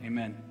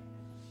Amen.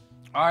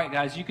 All right,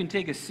 guys, you can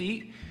take a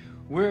seat.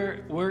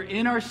 We're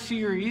in our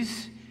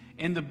series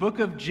in the book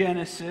of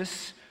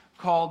Genesis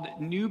called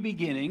New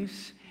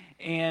Beginnings,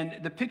 and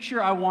the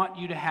picture I want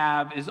you to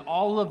have is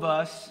all of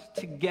us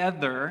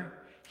together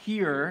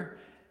here,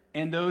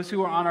 and those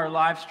who are on our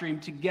live stream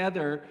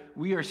together.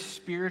 We are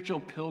spiritual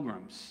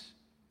pilgrims,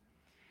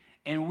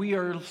 and we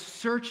are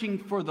searching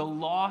for the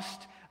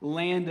lost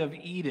land of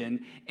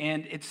Eden,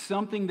 and it's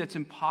something that's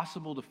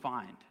impossible to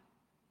find.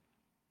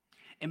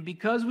 And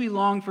because we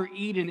long for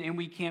Eden and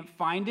we can't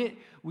find it,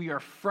 we are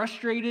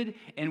frustrated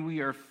and we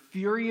are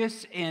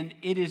furious, and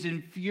it is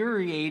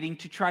infuriating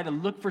to try to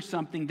look for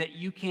something that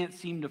you can't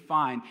seem to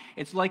find.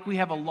 It's like we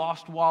have a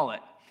lost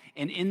wallet,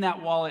 and in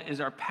that wallet is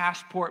our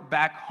passport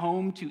back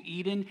home to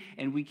Eden,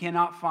 and we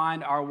cannot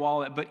find our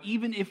wallet. But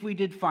even if we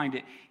did find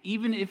it,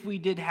 even if we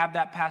did have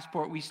that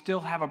passport, we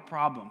still have a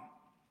problem.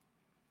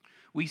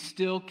 We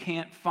still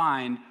can't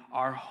find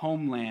our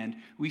homeland.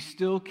 We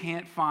still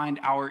can't find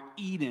our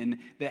Eden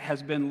that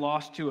has been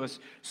lost to us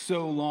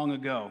so long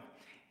ago.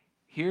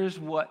 Here's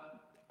what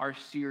our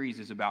series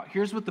is about.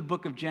 Here's what the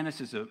book of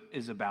Genesis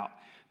is about.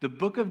 The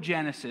book of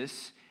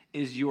Genesis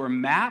is your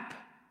map,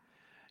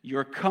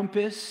 your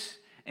compass,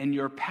 and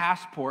your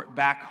passport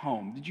back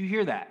home. Did you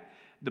hear that?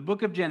 The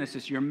book of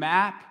Genesis, your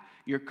map,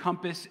 your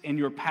compass, and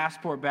your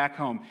passport back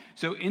home.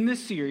 So in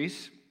this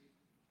series,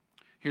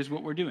 here's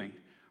what we're doing.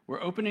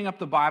 We're opening up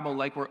the Bible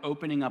like we're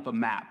opening up a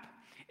map.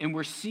 And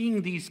we're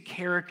seeing these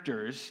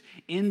characters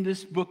in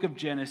this book of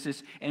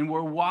Genesis, and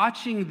we're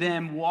watching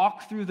them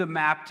walk through the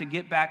map to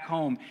get back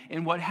home.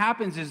 And what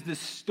happens is this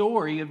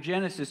story of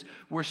Genesis,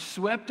 we're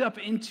swept up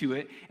into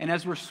it. And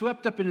as we're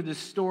swept up into this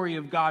story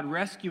of God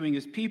rescuing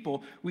his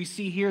people, we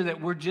see here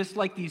that we're just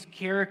like these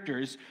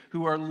characters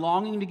who are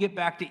longing to get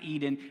back to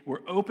Eden.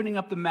 We're opening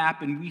up the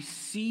map, and we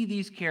see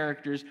these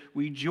characters.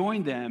 We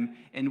join them,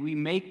 and we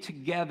make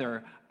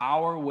together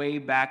our way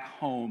back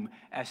home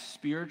as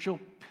spiritual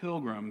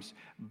pilgrims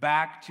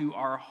back to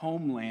our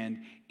homeland,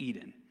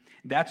 Eden.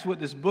 That's what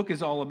this book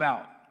is all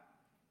about.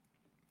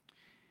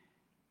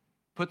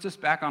 Puts us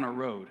back on a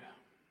road.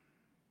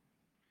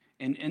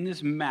 And in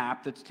this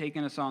map that's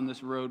taken us on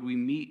this road, we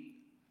meet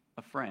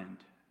a friend.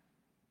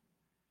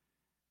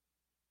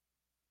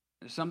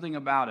 There's something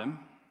about him.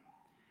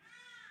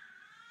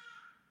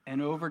 And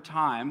over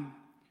time,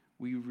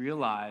 we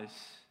realize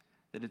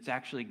that it's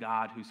actually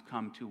God who's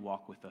come to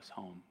walk with us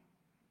home.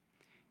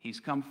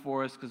 He's come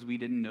for us because we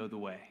didn't know the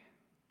way.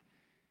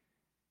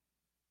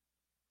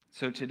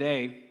 So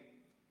today,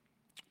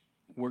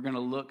 we're going to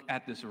look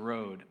at this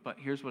road. But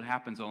here's what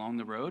happens along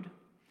the road.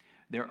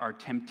 There are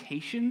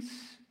temptations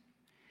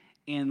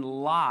and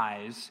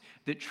lies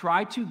that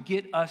try to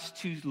get us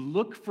to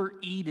look for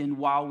Eden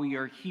while we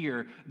are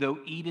here, though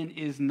Eden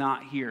is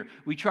not here.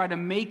 We try to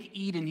make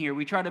Eden here.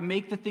 We try to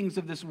make the things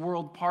of this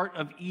world part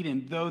of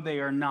Eden, though they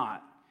are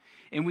not.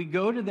 And we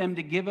go to them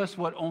to give us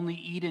what only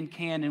Eden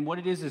can. And what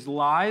it is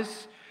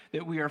lies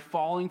that we are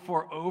falling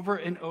for over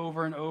and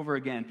over and over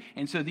again.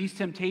 And so these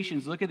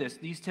temptations, look at this.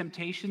 These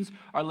temptations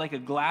are like a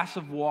glass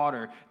of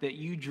water that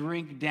you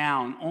drink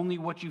down. Only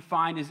what you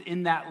find is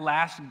in that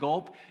last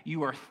gulp,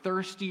 you are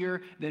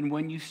thirstier than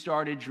when you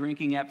started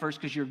drinking at first,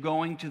 because you're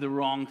going to the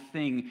wrong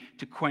thing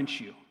to quench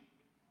you.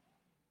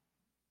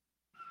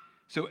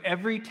 So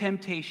every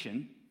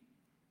temptation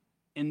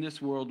in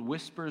this world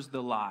whispers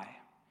the lie.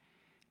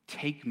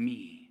 Take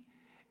me,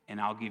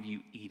 and I'll give you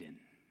Eden.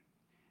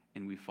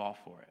 And we fall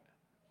for it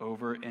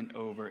over and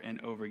over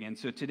and over again.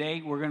 So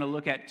today we're going to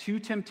look at two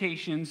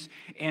temptations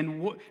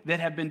that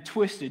have been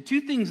twisted.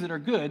 Two things that are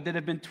good that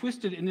have been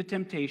twisted into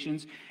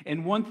temptations,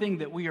 and one thing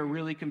that we are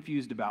really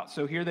confused about.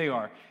 So here they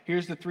are.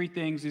 Here's the three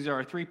things. These are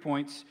our 3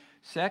 points: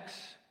 sex,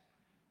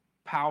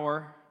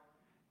 power,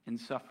 and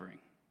suffering.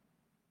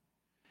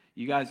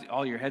 You guys,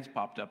 all your heads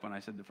popped up when I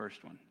said the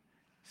first one.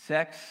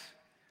 Sex,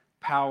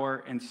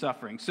 power, and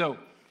suffering. So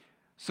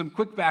some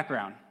quick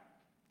background.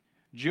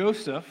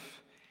 Joseph,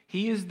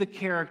 he is the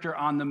character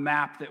on the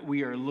map that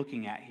we are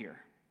looking at here.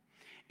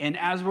 And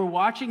as we're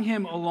watching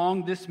him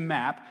along this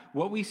map,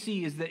 what we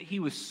see is that he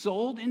was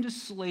sold into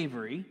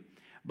slavery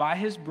by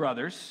his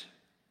brothers,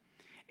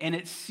 and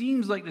it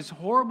seems like this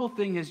horrible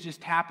thing has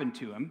just happened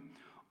to him.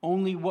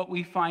 Only what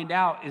we find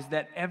out is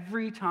that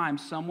every time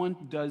someone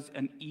does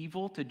an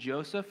evil to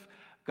Joseph,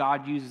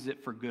 God uses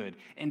it for good.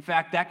 In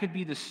fact, that could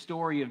be the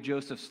story of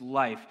Joseph's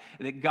life,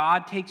 that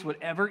God takes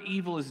whatever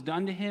evil is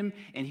done to him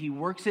and he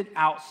works it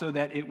out so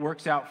that it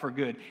works out for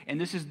good. And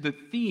this is the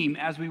theme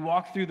as we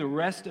walk through the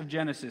rest of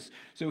Genesis.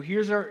 So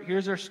here's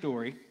our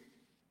story.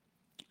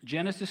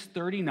 Genesis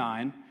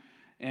 39,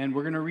 and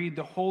we're going to read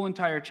the whole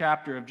entire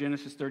chapter of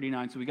Genesis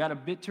 39. So we got a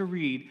bit to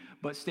read,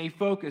 but stay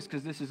focused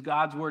because this is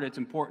God's word. It's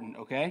important,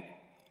 okay?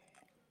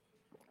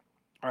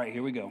 All right,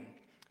 here we go.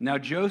 Now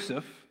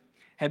Joseph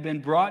had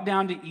been brought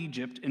down to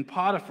Egypt, and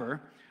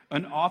Potiphar,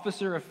 an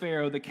officer of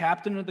Pharaoh, the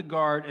captain of the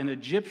guard, an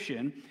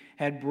Egyptian,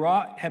 had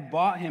bought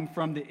him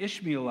from the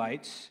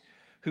Ishmaelites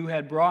who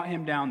had brought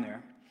him down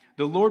there.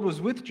 The Lord was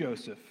with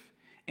Joseph,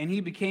 and he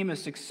became a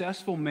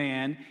successful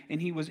man,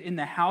 and he was in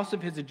the house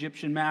of his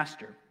Egyptian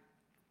master.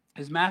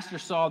 His master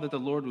saw that the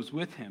Lord was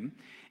with him,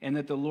 and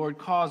that the Lord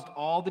caused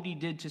all that he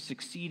did to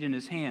succeed in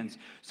his hands.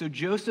 So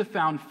Joseph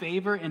found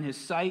favor in his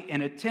sight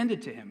and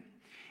attended to him.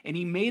 And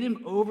he made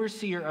him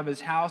overseer of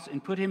his house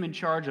and put him in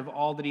charge of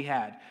all that he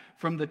had.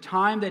 From the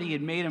time that he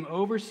had made him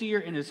overseer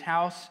in his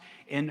house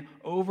and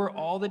over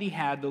all that he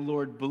had, the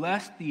Lord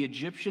blessed the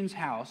Egyptian's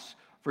house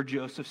for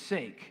Joseph's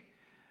sake.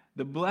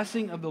 The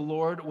blessing of the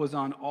Lord was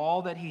on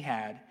all that he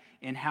had,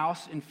 in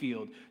house and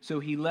field.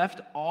 So he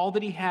left all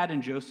that he had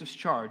in Joseph's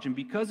charge, and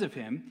because of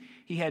him,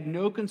 he had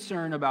no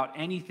concern about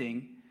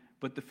anything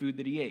but the food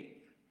that he ate.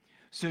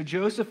 So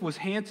Joseph was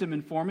handsome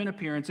in form and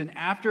appearance, and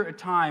after a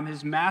time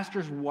his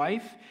master's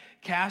wife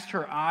cast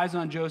her eyes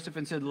on Joseph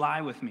and said,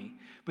 "Lie with me."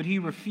 But he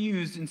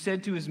refused and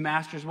said to his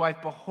master's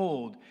wife,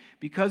 "Behold,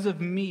 because of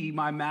me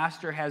my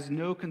master has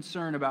no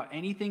concern about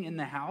anything in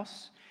the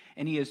house,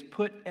 and he has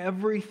put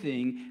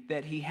everything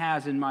that he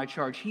has in my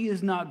charge. He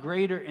is not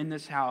greater in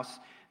this house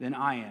than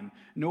I am,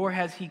 nor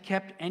has he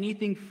kept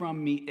anything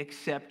from me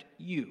except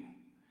you,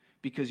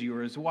 because you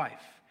are his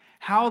wife.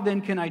 How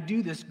then can I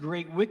do this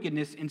great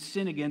wickedness and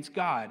sin against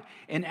God?"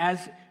 And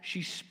as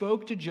she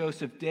spoke to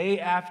Joseph day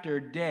after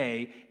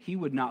day, he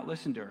would not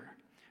listen to her,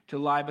 to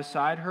lie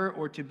beside her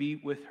or to be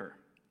with her.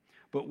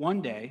 But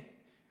one day,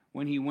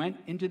 when he went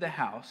into the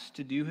house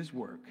to do his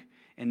work,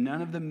 and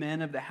none of the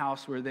men of the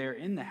house were there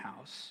in the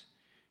house,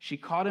 she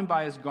caught him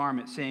by his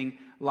garment, saying,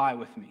 "Lie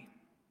with me."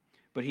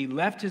 But he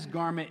left his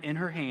garment in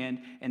her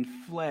hand and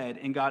fled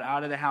and got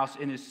out of the house.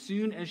 And as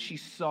soon as she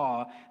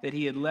saw that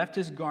he had left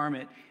his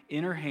garment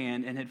in her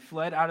hand and had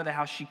fled out of the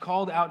house, she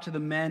called out to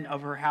the men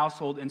of her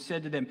household and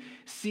said to them,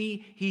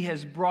 "See, he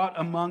has brought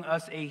among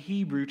us a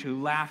Hebrew to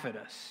laugh at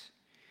us.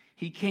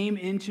 He came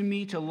into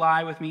me to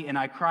lie with me, and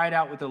I cried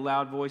out with a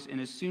loud voice.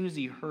 And as soon as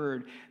he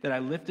heard that I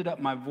lifted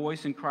up my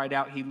voice and cried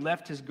out, he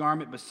left his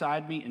garment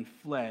beside me and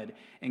fled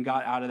and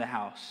got out of the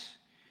house."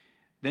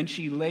 Then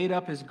she laid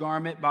up his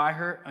garment by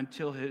her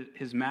until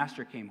his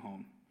master came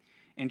home.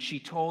 And she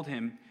told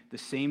him the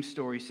same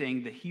story,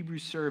 saying, "The Hebrew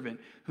servant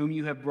whom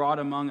you have brought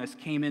among us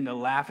came in to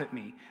laugh at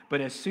me.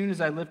 But as soon as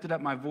I lifted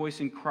up my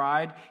voice and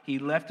cried, he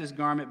left his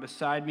garment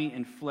beside me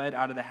and fled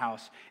out of the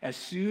house." As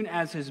soon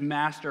as his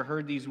master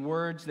heard these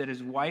words that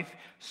his wife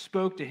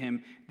spoke to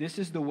him, "This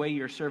is the way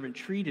your servant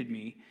treated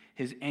me,"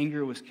 his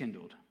anger was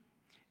kindled.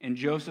 And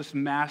Joseph's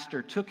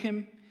master took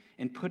him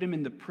and put him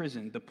in the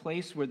prison, the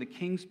place where the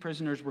king's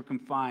prisoners were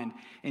confined,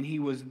 and he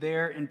was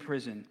there in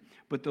prison.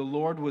 But the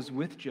Lord was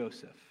with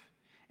Joseph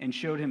and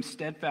showed him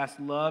steadfast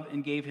love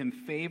and gave him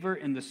favor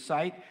in the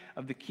sight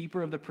of the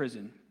keeper of the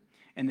prison.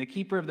 And the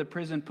keeper of the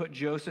prison put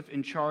Joseph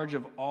in charge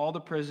of all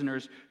the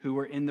prisoners who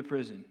were in the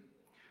prison.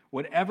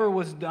 Whatever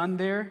was done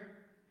there,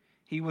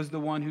 he was the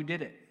one who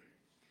did it.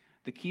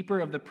 The keeper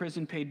of the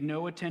prison paid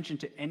no attention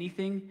to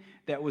anything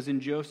that was in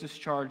Joseph's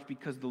charge,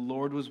 because the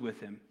Lord was with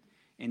him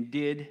and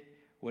did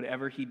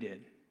whatever he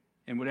did.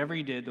 And whatever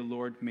he did, the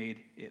Lord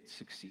made it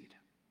succeed.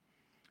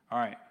 All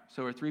right,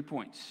 so our 3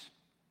 points.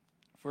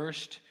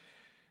 First,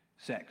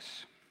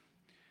 sex.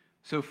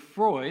 So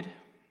Freud,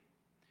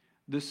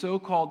 the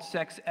so-called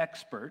sex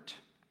expert,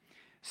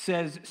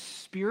 says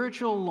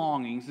spiritual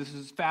longings, this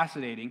is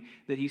fascinating,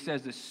 that he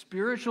says the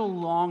spiritual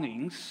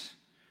longings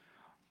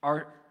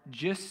are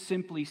just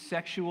simply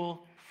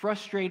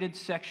frustrated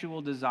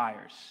sexual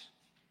desires.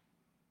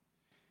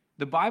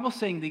 The Bible's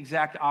saying the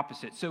exact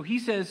opposite. So he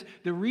says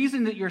the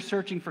reason that you're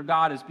searching for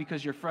God is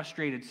because you're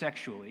frustrated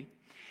sexually.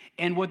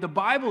 And what the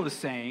Bible is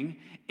saying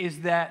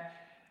is that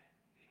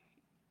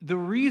the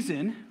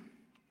reason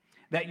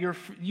that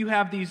you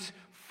have these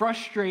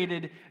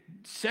frustrated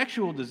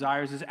sexual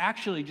desires is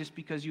actually just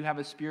because you have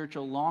a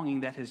spiritual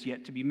longing that has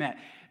yet to be met.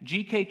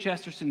 G.K.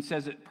 Chesterton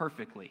says it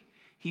perfectly.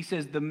 He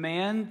says, "The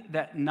man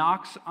that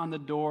knocks on the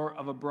door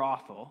of a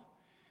brothel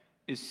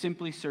is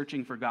simply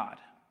searching for God."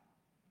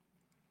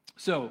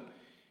 So,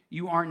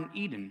 you aren't in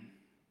Eden.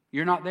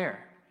 You're not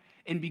there.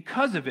 And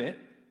because of it,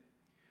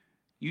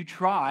 you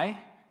try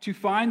to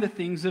find the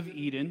things of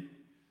Eden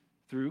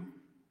through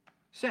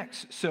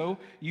sex. So,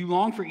 you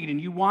long for Eden.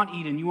 You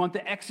want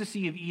the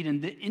ecstasy of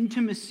Eden, the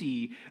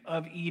intimacy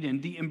of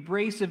Eden, the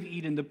embrace of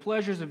Eden, the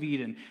pleasures of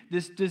Eden,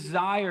 this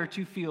desire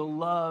to feel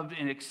loved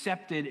and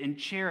accepted and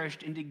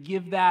cherished and to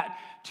give that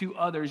to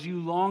others.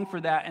 You long for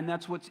that, and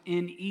that's what's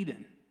in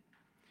Eden.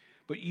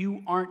 But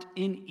you aren't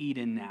in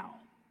Eden now.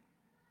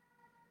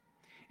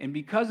 And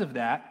because of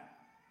that,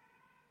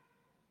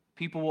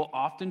 people will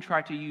often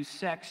try to use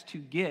sex to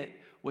get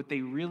what they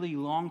really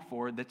long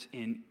for that's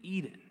in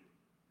Eden.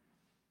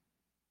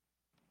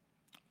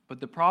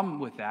 But the problem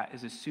with that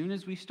is as soon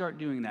as we start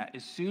doing that,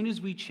 as soon as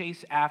we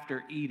chase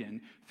after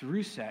Eden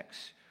through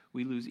sex,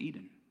 we lose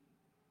Eden.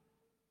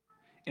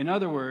 In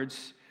other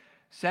words,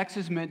 sex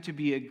is meant to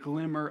be a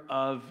glimmer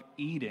of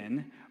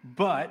Eden,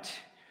 but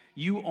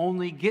you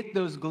only get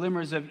those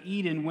glimmers of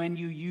Eden when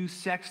you use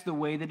sex the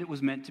way that it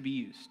was meant to be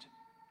used.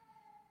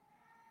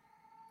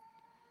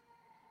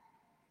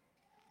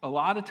 A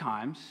lot of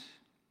times,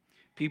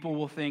 people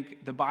will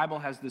think the Bible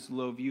has this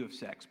low view of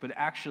sex, but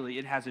actually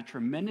it has a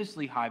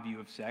tremendously high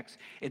view of sex.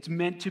 In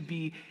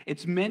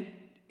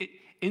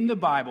the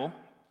Bible,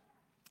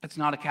 It's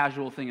not a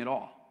casual thing at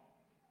all.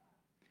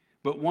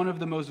 But one of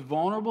the most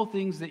vulnerable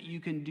things that you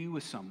can do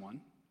with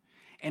someone,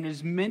 and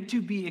is meant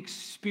to be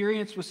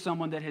experienced with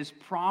someone that has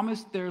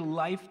promised their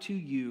life to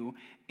you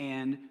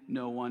and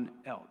no one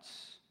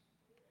else.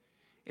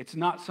 It's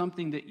not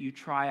something that you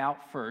try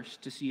out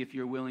first to see if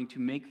you're willing to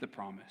make the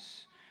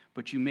promise,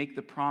 but you make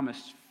the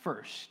promise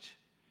first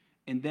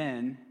and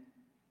then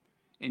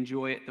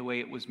enjoy it the way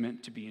it was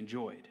meant to be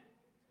enjoyed.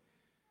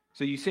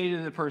 So you say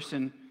to the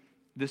person,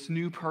 this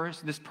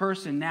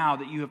person now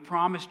that you have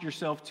promised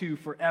yourself to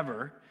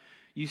forever,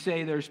 you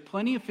say, there's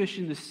plenty of fish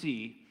in the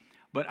sea,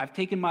 but I've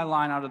taken my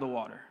line out of the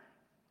water,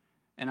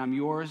 and I'm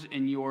yours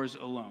and yours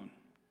alone.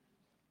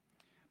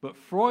 But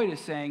Freud is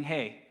saying,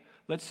 hey,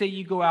 let's say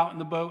you go out in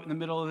the boat in the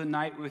middle of the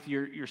night with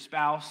your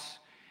spouse,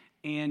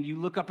 and you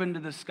look up into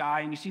the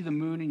sky, and you see the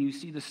moon, and you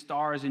see the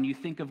stars, and you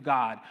think of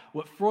God.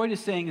 What Freud is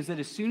saying is that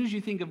as soon as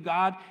you think of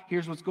God,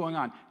 here's what's going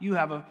on. You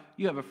have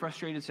a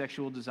frustrated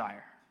sexual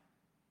desire.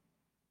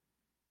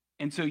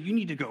 And so you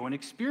need to go and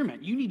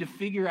experiment. You need to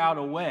figure out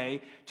a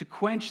way to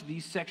quench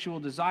these sexual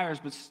desires,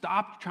 but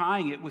stop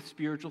trying it with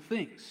spiritual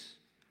things.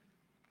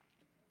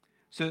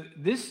 So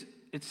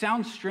it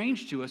sounds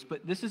strange to us,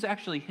 but this is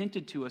actually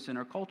hinted to us in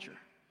our culture.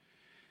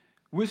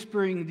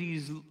 Whispering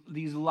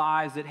these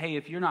lies that, hey,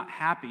 if you're not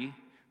happy,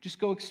 just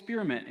go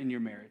experiment in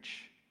your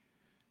marriage.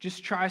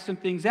 Just try some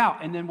things out.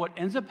 And then what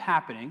ends up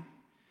happening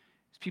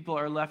is people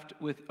are left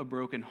with a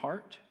broken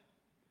heart,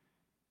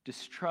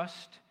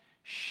 distrust,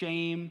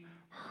 shame,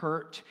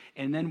 hurt.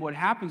 And then what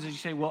happens is you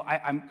say, well,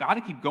 I've got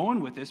to keep going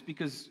with this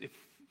because if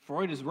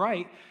Freud is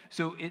right,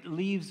 so it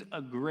leaves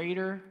a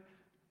greater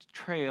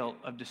trail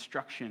of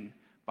destruction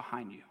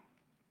behind you.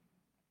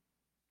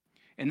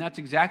 And that's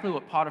exactly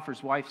what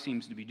Potiphar's wife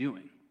seems to be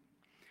doing.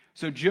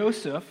 So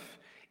Joseph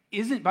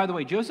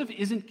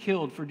isn't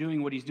killed for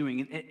doing what he's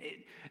doing.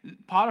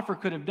 Potiphar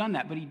could have done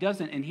that, but he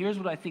doesn't. And here's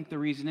what I think the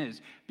reason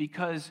is.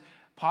 Because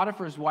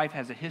Potiphar's wife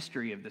has a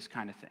history of this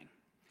kind of thing.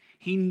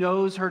 He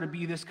knows her to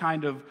be this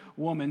kind of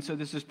woman, so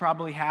this has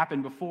probably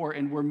happened before,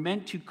 and we're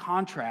meant to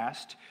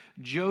contrast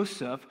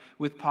Joseph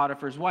with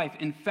Potiphar's wife.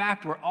 In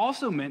fact, we're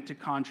also meant to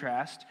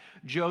contrast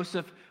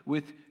Joseph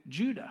with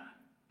Judah,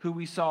 who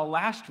we saw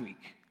last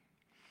week.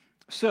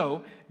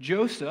 So,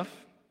 Joseph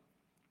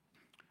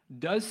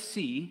does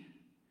see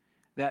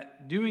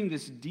that doing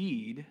this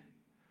deed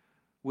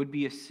would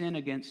be a sin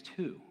against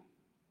who?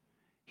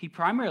 He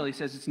primarily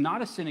says it's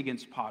not a sin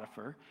against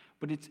Potiphar,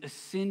 but it's a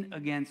sin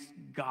against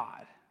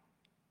God.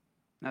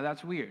 Now,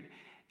 that's weird.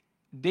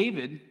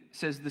 David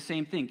says the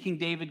same thing. King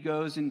David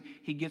goes and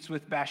he gets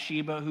with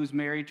Bathsheba, who's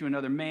married to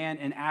another man,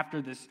 and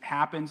after this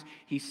happens,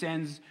 he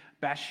sends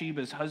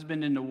Bathsheba's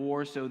husband into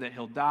war so that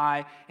he'll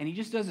die, and he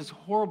just does this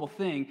horrible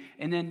thing,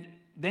 and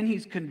then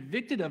he's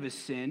convicted of his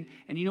sin,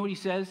 and you know what he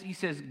says? He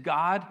says,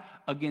 God,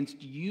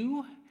 against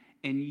you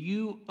and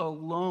you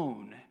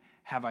alone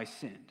have I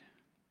sinned.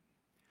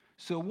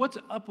 So what's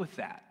up with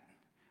that?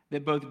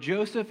 That both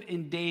Joseph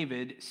and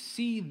David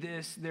see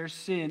their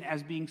sin,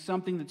 as being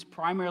something that's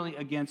primarily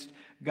against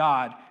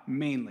God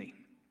mainly.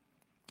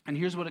 And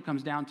here's what it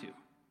comes down to.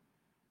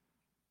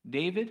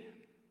 David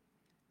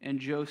and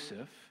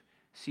Joseph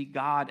see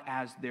God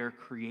as their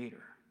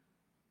creator.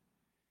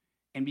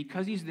 And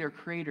because he's their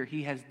creator,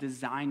 he has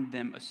designed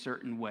them a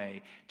certain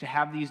way to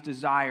have these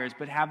desires,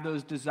 but have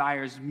those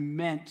desires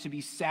meant to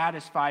be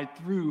satisfied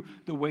through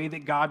the way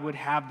that God would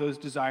have those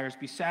desires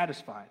be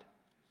satisfied.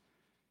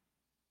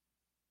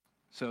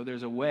 So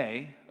there's a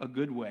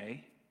good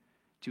way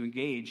to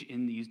engage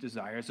in these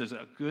desires. There's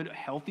a good,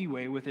 healthy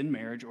way within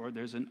marriage, or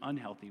there's an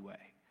unhealthy way.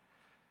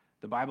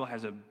 The Bible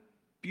has a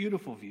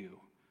beautiful view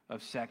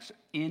of sex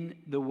in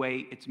the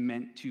way it's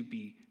meant to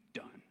be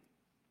done.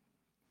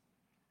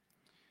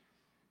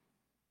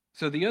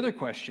 So the other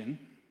question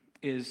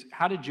is,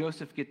 how did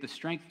Joseph get the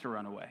strength to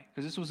run away?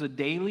 Because this was a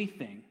daily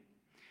thing.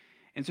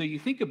 And so you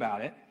think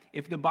about it.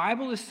 If the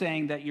Bible is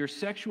saying that your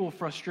sexual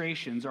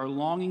frustrations are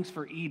longings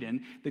for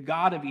Eden, the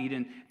God of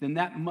Eden, then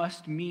that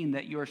must mean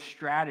that your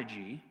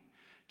strategy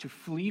to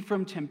flee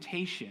from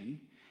temptation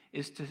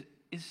is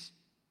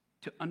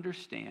to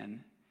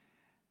understand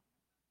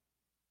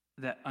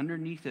that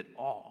underneath it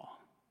all,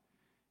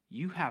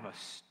 you have a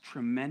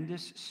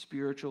tremendous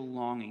spiritual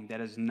longing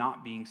that is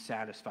not being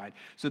satisfied.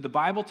 So the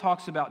Bible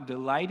talks about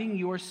delighting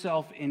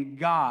yourself in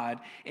God,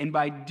 and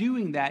by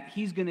doing that,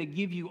 He's going to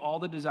give you all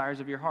the desires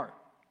of your heart.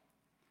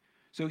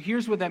 So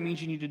here's what that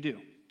means you need to do,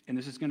 and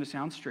this is going to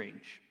sound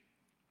strange.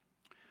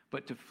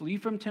 But to flee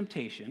from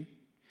temptation,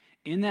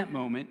 in that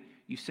moment,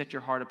 you set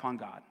your heart upon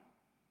God.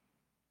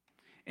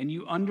 And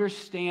you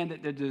understand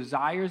that the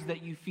desires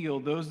that you feel,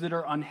 those that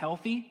are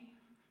unhealthy,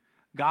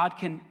 God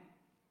can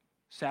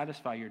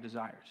satisfy your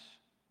desires.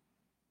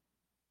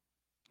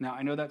 Now,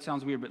 I know that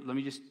sounds weird, but let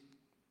me just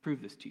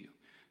prove this to you.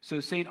 So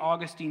St.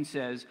 Augustine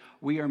says,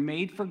 we are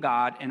made for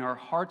God, and our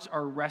hearts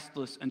are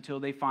restless until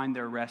they find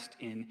their rest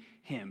in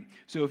Him.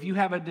 So if you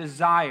have a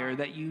desire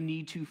that you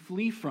need to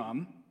flee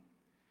from,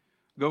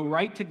 go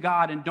right to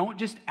God, and don't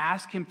just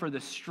ask Him for the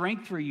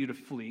strength for you to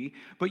flee,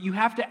 but you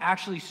have to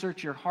actually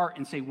search your heart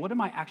and say, what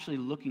am I actually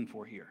looking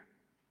for here?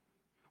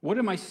 What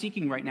am I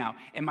seeking right now?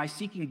 Am I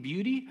seeking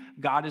beauty?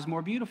 God is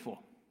more beautiful.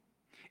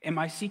 Am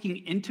I seeking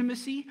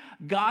intimacy?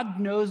 God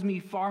knows me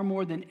far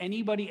more than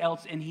anybody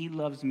else, and he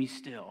loves me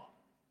still.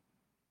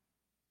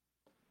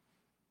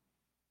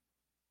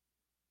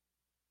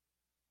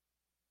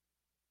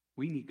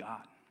 We need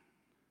God.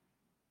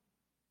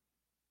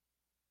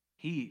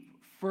 He,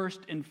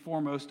 first and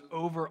foremost,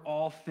 over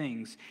all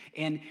things.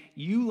 And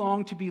you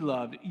long to be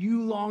loved,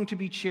 you long to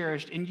be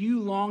cherished, and you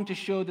long to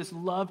show this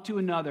love to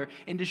another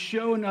and to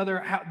show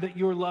another that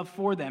your love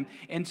for them.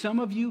 And some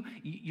of you,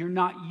 you're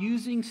not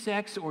using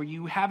sex, or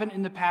you haven't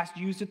in the past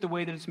used it the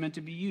way that it's meant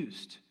to be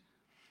used.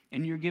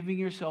 And you're giving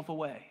yourself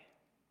away.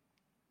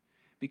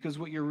 Because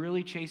what you're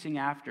really chasing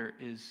after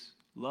is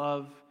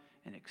love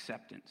and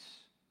acceptance.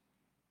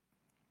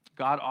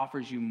 God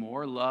offers you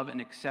more love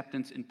and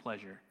acceptance and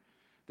pleasure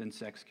than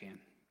sex can.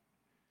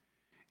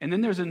 And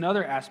then there's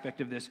another aspect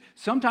of this.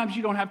 Sometimes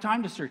you don't have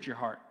time to search your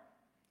heart.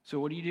 So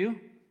what do?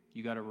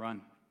 You got to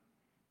run.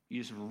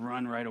 You just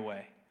run right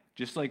away,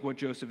 just like what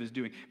Joseph is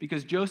doing.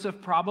 Because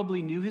Joseph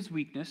probably knew his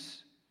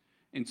weakness,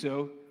 and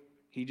so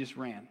he just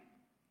ran.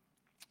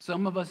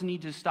 Some of us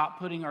need to stop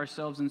putting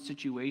ourselves in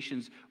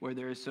situations where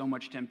there is so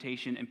much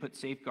temptation and put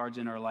safeguards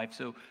in our life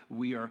so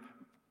we are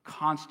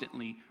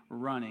constantly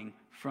running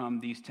from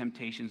these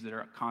temptations that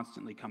are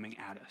constantly coming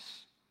at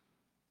us.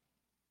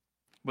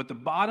 But the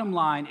bottom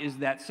line is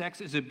that sex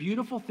is a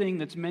beautiful thing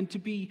that's meant to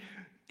be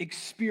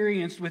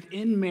experienced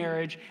within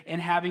marriage,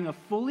 and having a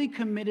fully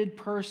committed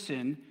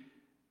person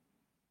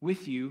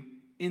with you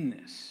in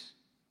this.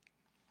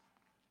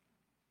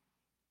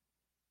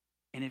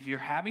 And if you're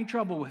having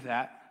trouble with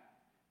that,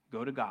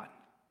 go to God,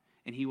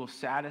 and he will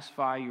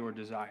satisfy your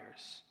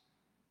desires.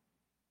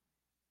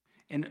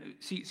 And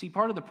see,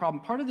 part of the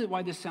problem,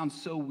 why this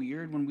sounds so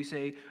weird when we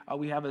say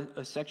we have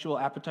a sexual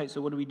appetite,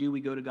 so what do?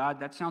 We go to God.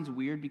 That sounds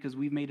weird because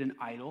we've made an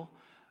idol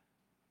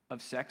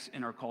of sex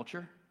in our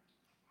culture.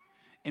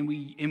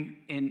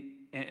 And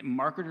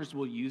marketers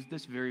will use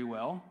this very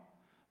well.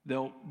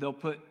 They'll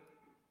put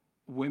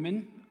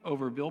women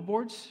over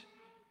billboards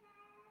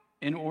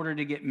in order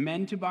to get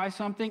men to buy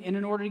something, and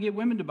in order to get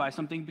women to buy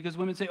something, because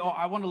women say, oh,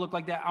 I want to look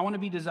like that, I want to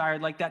be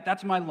desired like that,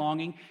 that's my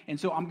longing, and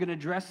so I'm going to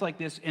dress like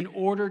this in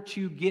order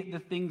to get the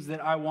things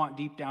that I want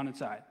deep down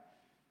inside.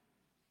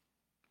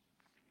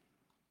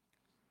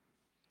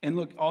 And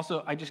look,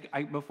 also,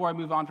 before I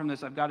move on from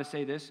this, I've got to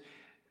say this.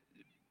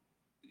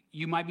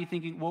 You might be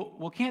thinking,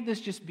 well, can't this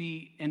just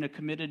be in a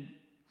committed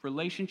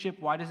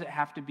relationship? Why does it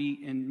have to be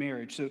in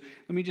marriage? So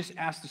let me just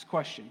ask this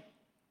question.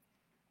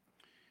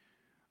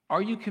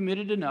 Are you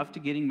committed enough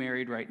to getting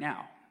married right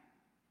now?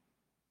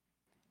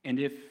 And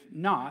if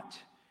not,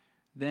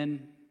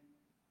 then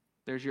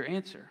there's your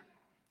answer.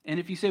 And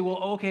if you say, well,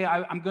 okay,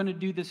 I'm going to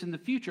do this in the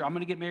future, I'm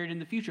going to get married in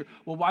the future,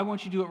 well, why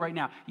won't you do it right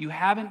now? You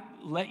haven't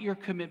let your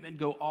commitment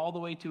go all the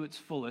way to its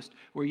fullest,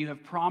 where you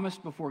have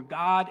promised before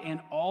God and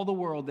all the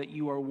world that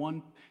you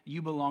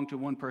belong to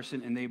one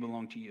person and they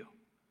belong to you.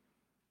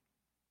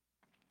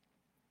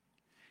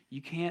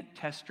 You can't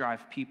test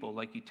drive people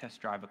like you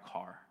test drive a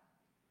car.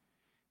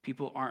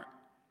 People aren't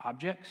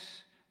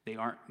objects. They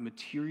aren't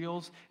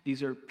materials.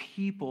 These are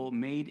people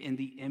made in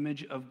the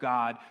image of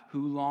God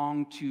who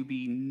long to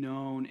be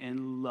known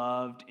and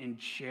loved and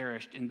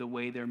cherished in the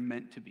way they're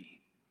meant to be.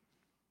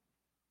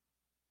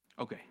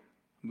 Okay,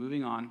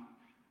 moving on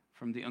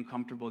from the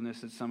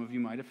uncomfortableness that some of you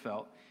might have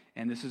felt.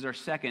 And this is our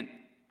second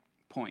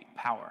point,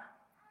 power.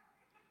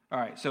 All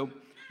right, so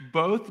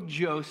both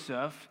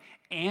Joseph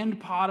and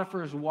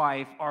Potiphar's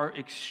wife are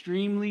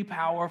extremely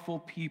powerful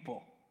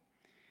people.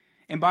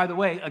 And by the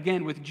way,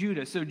 again, with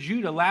Judah. So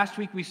Judah, last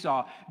week we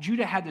saw,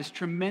 Judah had this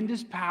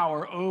tremendous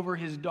power over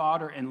his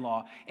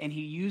daughter-in-law, and he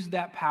used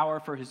that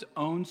power for his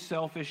own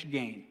selfish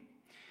gain.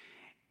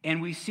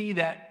 And we see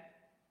that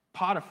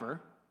Potiphar,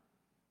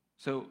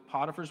 so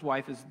Potiphar's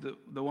wife is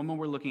the woman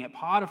we're looking at.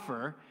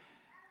 Potiphar,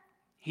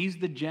 he's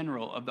the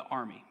general of the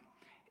army.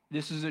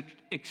 This is an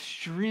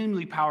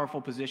extremely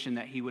powerful position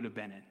that he would have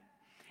been in.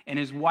 And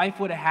his wife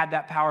would have had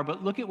that power.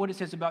 But look at what it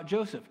says about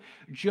Joseph.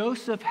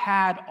 Joseph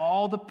had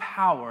all the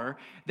power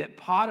that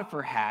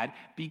Potiphar had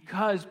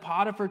because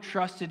Potiphar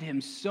trusted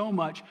him so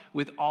much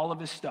with all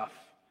of his stuff,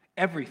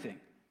 everything.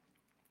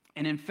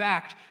 And in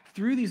fact,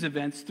 through these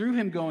events, through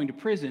him going to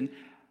prison,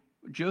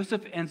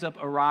 Joseph ends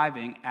up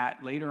arriving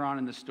at, later on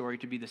in the story,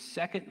 to be the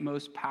second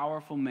most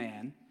powerful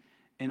man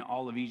in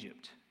all of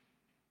Egypt.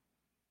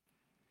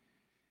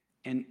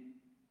 And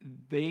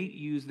they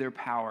use their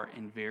power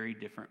in very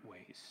different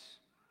ways.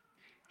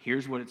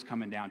 Here's what it's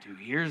coming down to.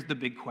 Here's the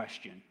big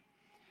question.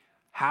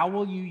 How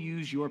will you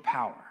use your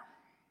power?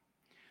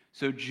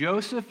 So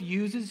Joseph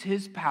uses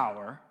his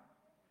power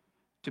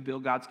to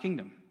build God's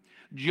kingdom.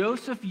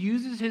 Joseph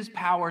uses his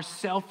power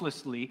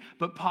selflessly,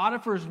 but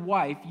Potiphar's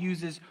wife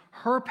uses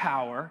her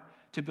power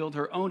to build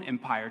her own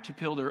empire, to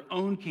build her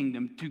own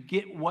kingdom, to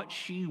get what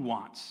she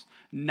wants,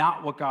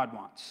 not what God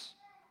wants.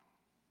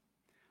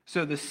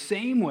 So the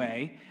same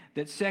way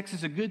that sex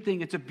is a good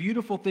thing, it's a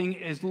beautiful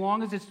thing, as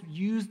long as it's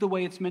used the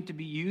way it's meant to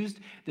be used,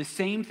 the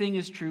same thing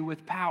is true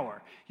with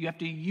power. You have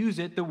to use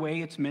it the way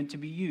it's meant to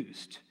be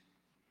used.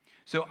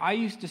 So I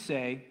used to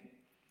say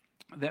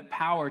that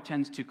power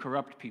tends to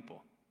corrupt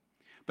people.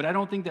 But I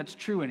don't think that's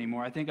true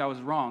anymore. I think I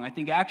was wrong. I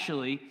think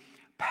actually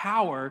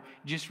power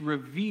just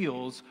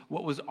reveals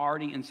what was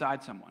already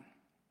inside someone.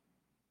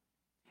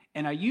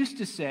 And I used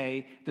to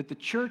say that the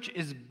church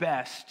is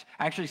best,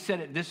 I actually said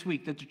it this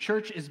week, that the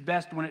church is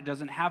best when it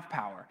doesn't have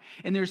power.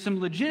 And there's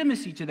some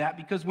legitimacy to that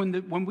because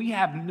when we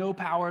have no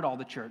power at all,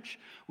 the church,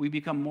 we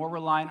become more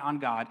reliant on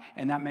God,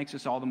 and that makes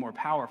us all the more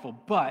powerful.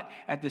 But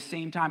at the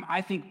same time,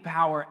 I think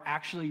power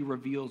actually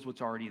reveals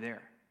what's already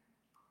there.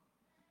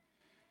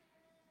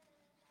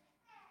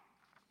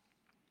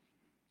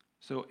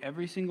 So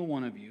every single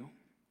one of you,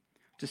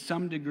 to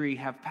some degree,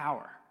 have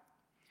power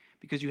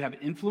because you have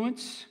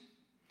influence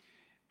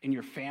in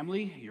your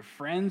family, your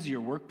friends, your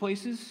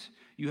workplaces.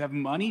 You have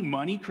money.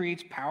 Money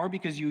creates power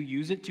because you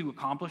use it to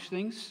accomplish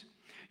things.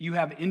 You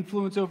have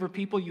influence over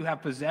people. You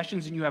have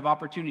possessions, and you have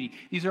opportunity.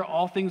 These are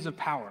all things of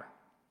power.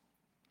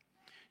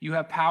 You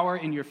have power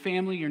in your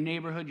family, your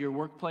neighborhood, your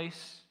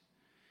workplace.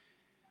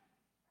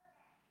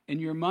 And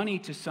your money,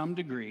 to some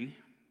degree,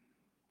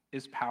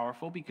 is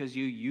powerful because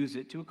you use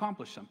it to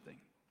accomplish something.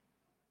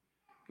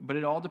 But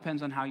it all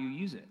depends on how you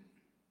use it.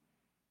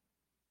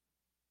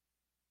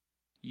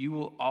 You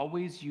will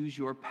always use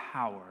your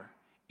power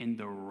in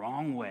the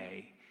wrong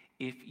way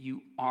if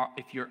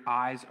your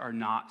eyes are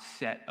not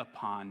set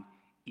upon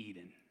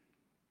Eden.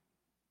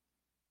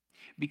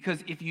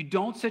 Because if you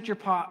don't set your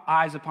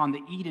eyes upon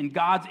the Eden,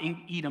 God's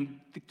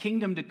Eden, the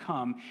kingdom to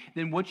come,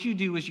 then what you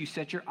do is you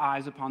set your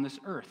eyes upon this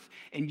earth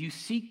and you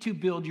seek to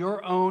build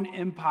your own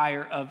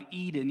empire of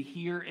Eden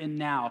here and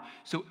now.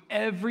 So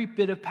every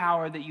bit of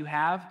power that you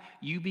have,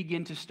 you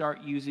begin to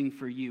start using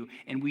for you.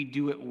 And we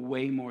do it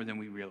way more than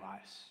we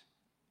realize.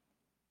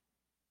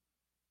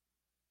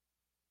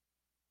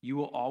 You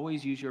will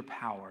always use your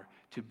power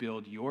to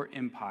build your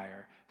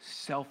empire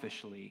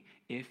selfishly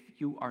if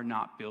you are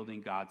not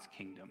building God's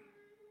kingdom.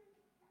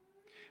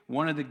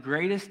 One of the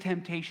greatest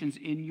temptations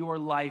in your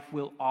life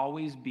will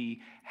always be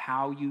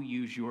how you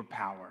use your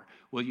power.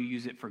 Will you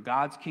use it for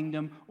God's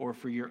kingdom or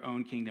for your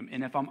own kingdom?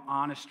 And if I'm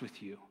honest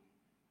with you,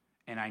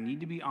 and I need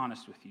to be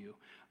honest with you,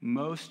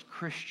 most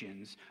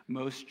Christians,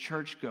 most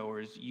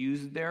churchgoers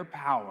use their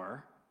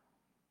power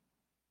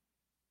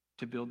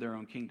to build their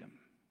own kingdom.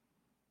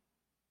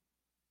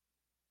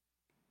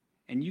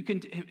 And you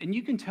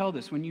can tell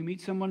this when you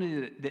meet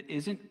someone that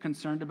isn't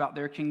concerned about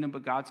their kingdom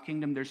but God's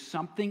kingdom. There's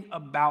something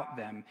about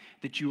them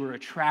that you are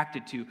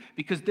attracted to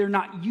because they're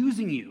not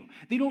using you.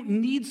 They don't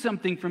need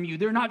something from you.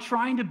 They're not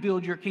trying to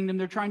build your kingdom.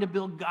 They're trying to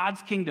build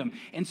God's kingdom.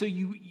 And so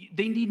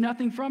they need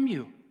nothing from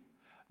you.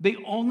 They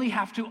only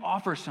have to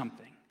offer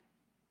something.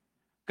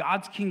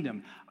 God's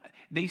kingdom.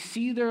 They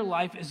see their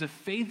life as a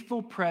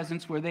faithful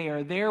presence where they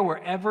are there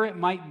wherever it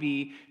might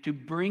be to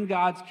bring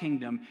God's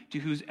kingdom to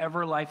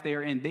whosever life they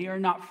are in. They are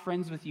not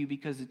friends with you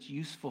because it's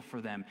useful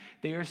for them.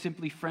 They are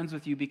simply friends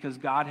with you because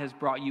God has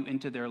brought you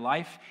into their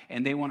life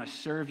and they want to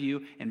serve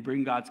you and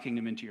bring God's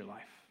kingdom into your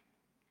life.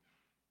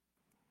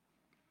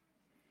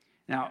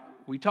 Now,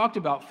 we talked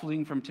about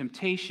fleeing from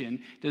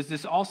temptation. Does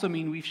this also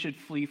mean we should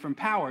flee from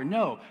power?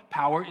 No,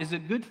 power is a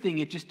good thing.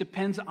 It just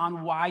depends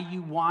on why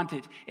you want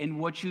it and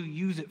what you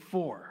use it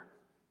for.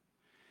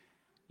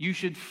 You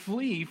should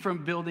flee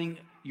from building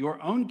your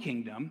own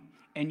kingdom,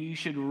 and you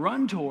should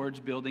run towards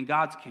building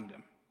God's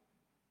kingdom.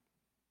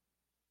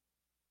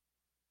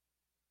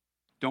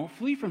 Don't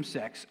flee from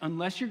sex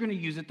unless you're going to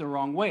use it the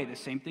wrong way. The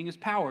same thing as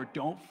power.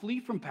 Don't flee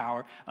from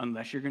power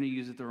unless you're going to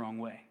use it the wrong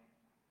way.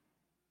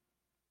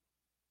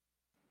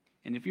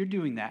 And if you're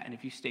doing that, and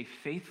if you stay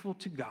faithful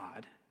to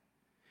God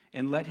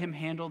and let Him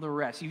handle the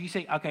rest, if you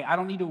say, okay, I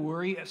don't need to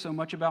worry so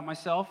much about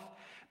myself,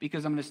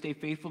 because I'm going to stay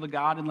faithful to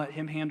God and let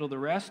Him handle the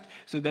rest.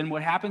 So then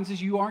what happens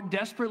is you aren't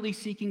desperately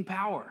seeking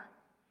power.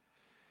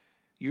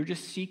 You're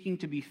just seeking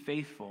to be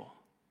faithful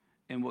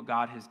in what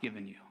God has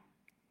given you.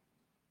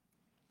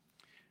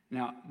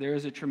 Now, there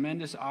is a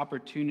tremendous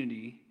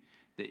opportunity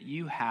that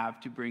you have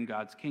to bring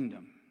God's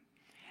kingdom.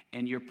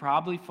 And you're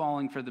probably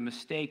falling for the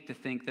mistake to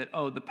think that,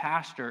 oh, the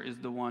pastor is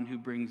the one who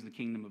brings the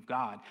kingdom of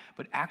God.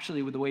 But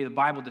actually, with the way the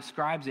Bible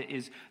describes it,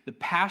 is the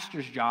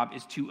pastor's job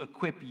is to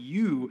equip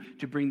you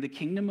to bring the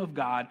kingdom of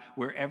God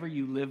wherever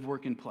you live,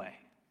 work, and play.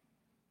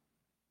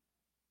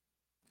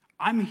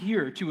 I'm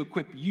here to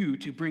equip you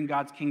to bring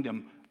God's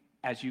kingdom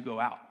as you go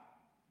out.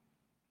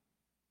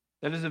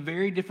 That is a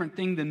very different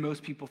thing than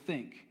most people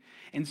think.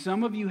 And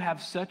some of you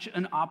have such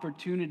an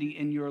opportunity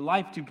in your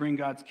life to bring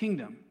God's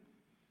kingdom.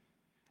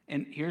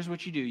 And here's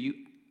what you do.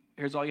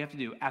 Here's all you have to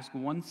do. Ask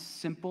one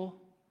simple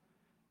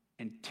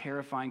and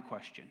terrifying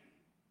question.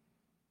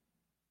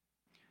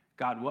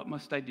 God, what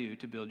must I do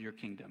to build your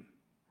kingdom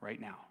right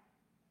now?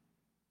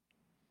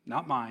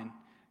 Not mine,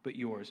 but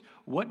yours.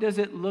 What does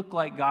it look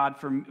like, God,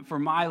 for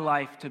my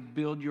life to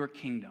build your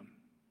kingdom?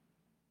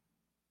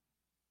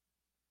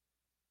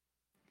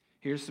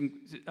 Here's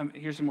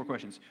some more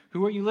questions.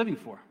 Who are you living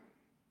for?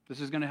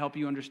 This is going to help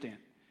you understand.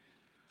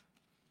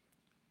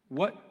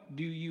 What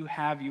do you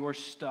have your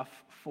stuff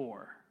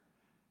for?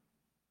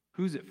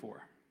 Who's it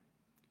for?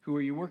 Who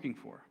are you working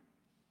for?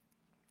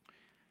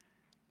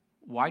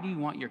 why do you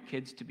want your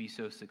kids to be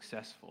so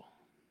successful?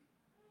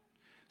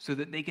 So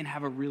that they can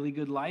have a really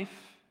good life?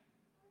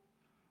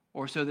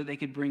 Or so that they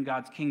could bring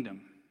God's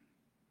kingdom?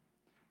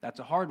 That's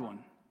a hard one.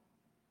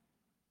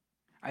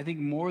 I think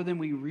more than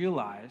we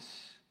realize,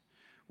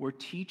 we're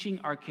teaching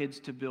our kids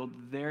to build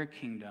their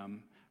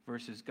kingdom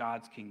versus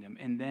God's kingdom.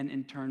 And then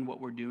in turn, what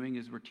we're doing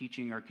is we're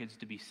teaching our kids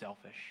to be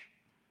selfish.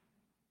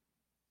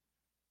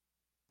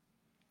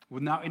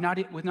 With not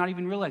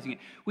even realizing it.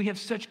 We have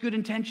such good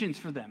intentions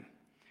for them.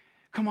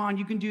 Come on,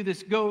 you can do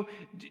this. Go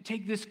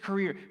take this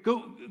career.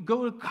 Go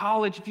to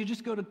college. If you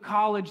just go to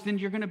college, then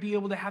you're going to be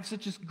able to have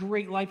such a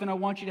great life, and I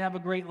want you to have a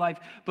great life.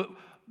 But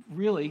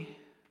really,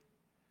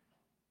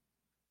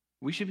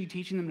 we should be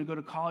teaching them to go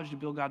to college to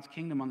build God's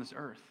kingdom on this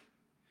earth.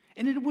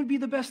 And it would be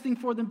the best thing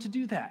for them to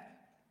do that.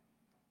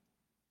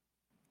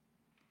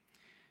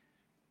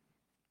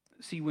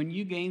 See, when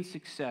you gain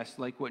success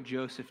like what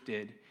Joseph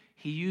did,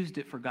 he used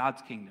it for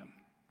God's kingdom,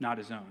 not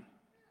his own.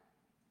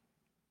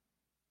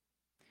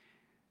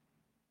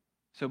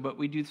 But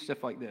we do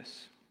stuff like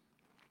this.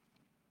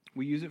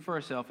 We use it for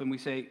ourselves and we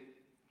say,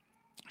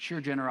 sure,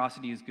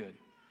 generosity is good.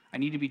 I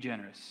need to be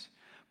generous,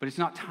 but it's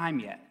not time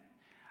yet.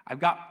 I've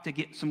got to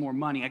get some more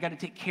money. I got to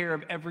take care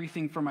of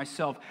everything for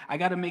myself. I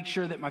got to make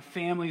sure that my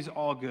family's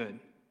all good.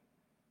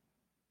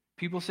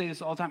 People say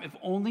this all the time. If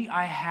only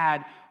I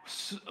had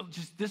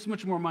just this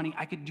much more money,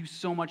 I could do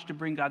so much to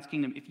bring God's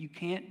kingdom. If you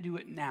can't do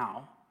it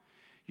now,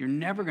 you're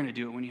never going to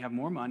do it when you have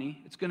more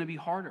money. It's going to be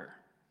harder.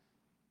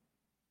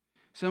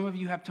 Some of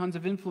you have tons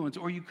of influence,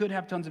 or you could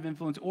have tons of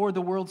influence, or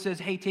the world says,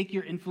 hey, take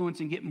your influence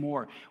and get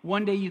more.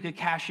 One day you could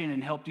cash in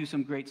and help do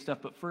some great stuff,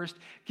 but first,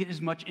 get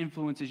as much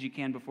influence as you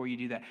can before you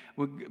do that.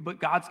 But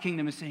God's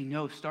kingdom is saying,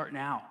 no, start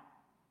now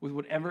with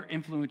whatever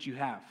influence you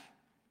have.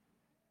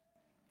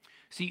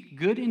 See,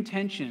 good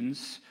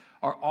intentions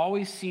are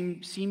always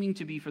seeming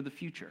to be for the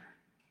future.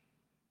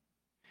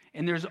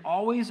 And there's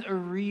always a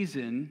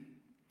reason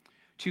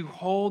to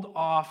hold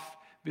off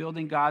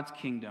building God's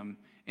kingdom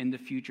in the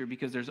future,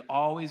 because there's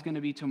always going to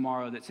be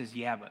tomorrow that says,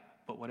 yeah,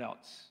 but what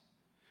else?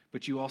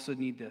 But you also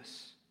need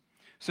this.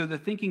 So the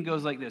thinking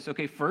goes like this.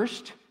 Okay,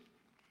 first,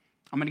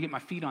 I'm going to get my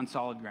feet on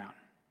solid ground.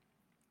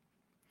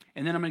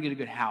 And then I'm going to get a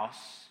good house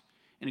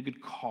and a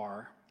good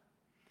car.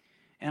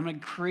 And I'm going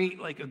to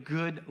create like a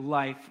good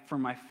life for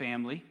my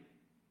family.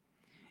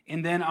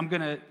 And then I'm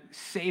going to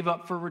save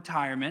up for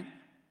retirement.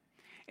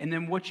 And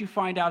then what you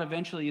find out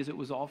eventually is it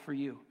was all for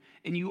you.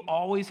 And you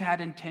always had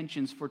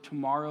intentions for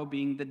tomorrow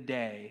being the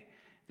day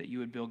that you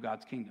would build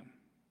God's kingdom.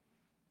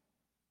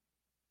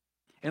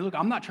 And look,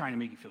 I'm not trying to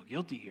make you feel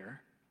guilty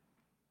here.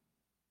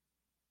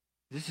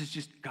 This is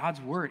just God's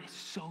word. It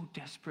so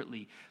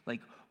desperately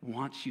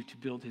wants you to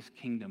build his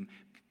kingdom.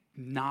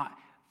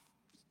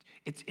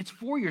 It's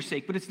for your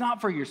sake, but it's not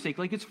for your sake.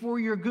 It's for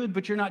your good,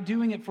 but you're not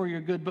doing it for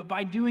your good. But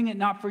by doing it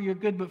not for your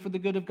good, but for the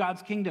good of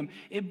God's kingdom,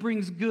 it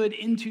brings good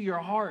into your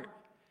heart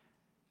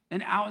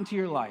and out into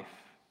your life.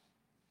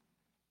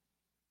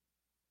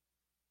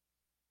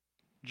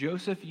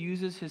 Joseph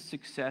uses his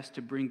success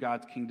to bring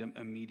God's kingdom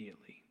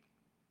immediately.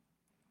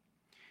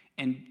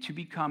 And to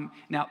become,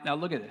 now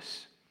look at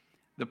this.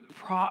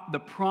 The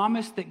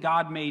promise that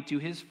God made to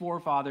his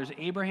forefathers,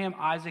 Abraham,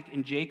 Isaac,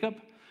 and Jacob,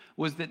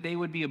 was that they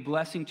would be a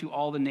blessing to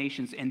all the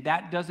nations. And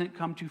that doesn't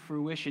come to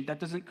fruition. That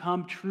doesn't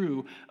come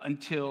true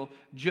until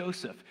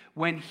Joseph.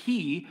 When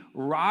he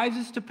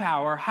rises to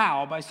power,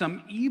 how? By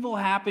some evil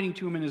happening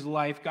to him in his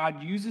life,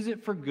 God uses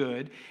it for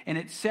good, and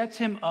it sets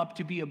him up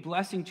to be a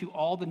blessing to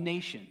all the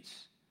nations.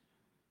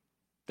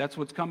 That's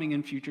what's coming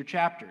in future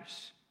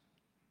chapters.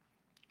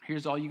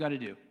 Here's all you got to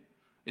do.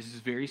 This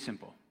is very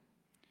simple.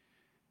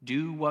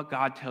 Do what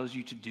God tells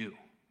you to do,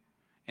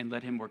 and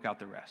let him work out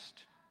the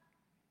rest.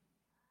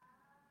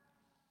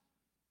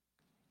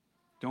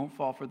 Don't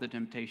fall for the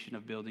temptation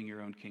of building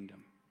your own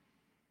kingdom.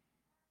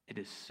 It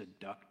is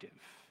seductive.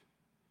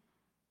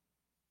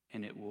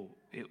 And it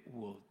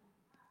will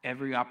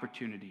every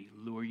opportunity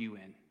lure you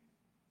in.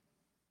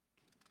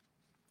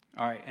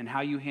 All right, and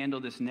how you handle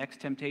this next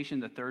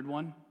temptation, the third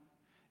one,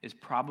 is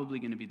probably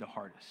going to be the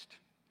hardest.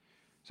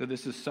 So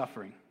this is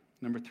suffering,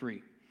 number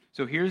 3.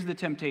 So here's the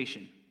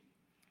temptation.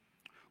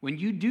 When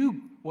you do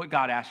what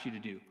God asks you to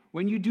do,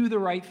 when you do the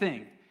right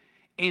thing,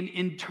 and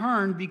in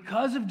turn,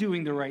 because of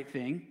doing the right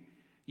thing,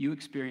 you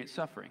experience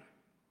suffering.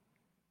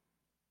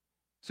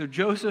 So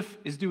Joseph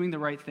is doing the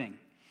right thing.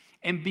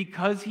 And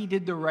because he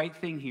did the right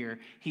thing here,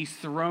 he's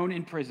thrown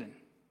in prison.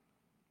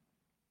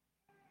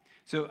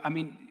 So,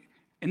 and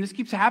this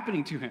keeps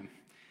happening to him.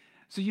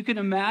 So you can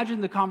imagine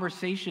the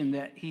conversation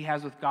that he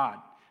has with God.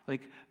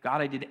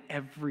 God, I did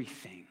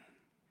everything.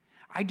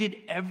 I did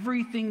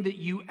everything that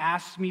you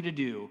asked me to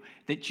do,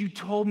 that you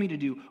told me to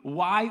do.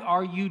 Why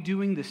are you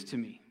doing this to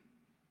me?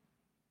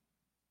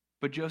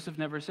 But Joseph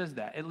never says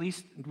that. At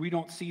least we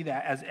don't see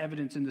that as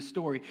evidence in the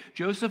story.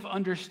 Joseph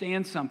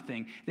understands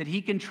something, that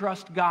he can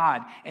trust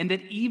God, and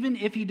that even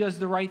if he does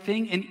the right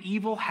thing and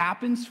evil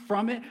happens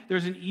from it,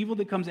 there's an evil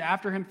that comes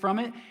after him from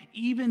it,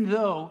 even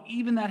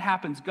that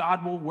happens,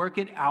 God will work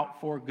it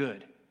out for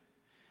good.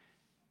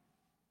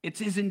 It's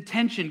his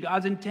intention,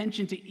 God's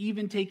intention, to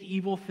even take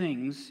evil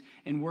things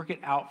and work it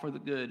out for the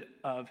good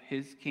of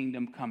his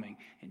kingdom coming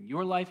in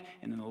your life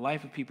and in the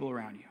life of people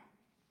around you.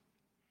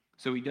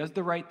 So he does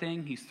the right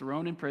thing. He's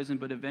thrown in prison,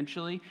 but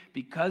eventually,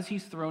 because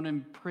he's thrown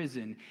in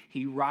prison,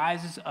 he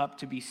rises up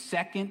to be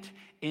second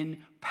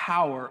in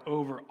power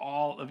over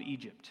all of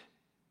Egypt.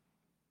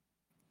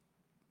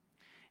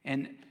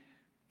 And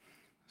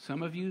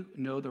some of you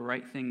know the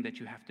right thing that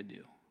you have to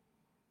do,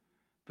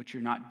 but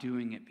you're not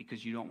doing it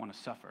because you don't want to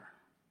suffer.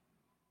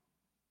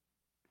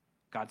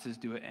 God says,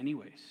 do it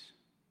anyways.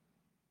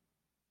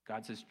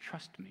 God says,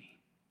 trust me.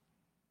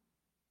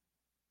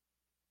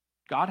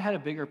 God had a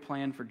bigger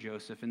plan for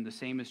Joseph, and the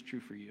same is true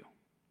for you.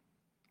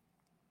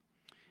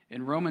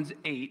 In Romans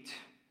 8,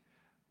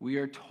 we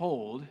are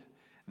told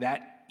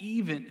that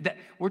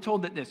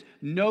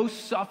no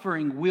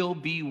suffering will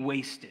be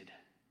wasted.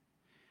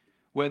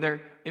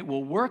 Whether it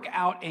will work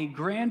out a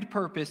grand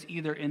purpose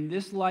either in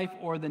this life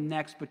or the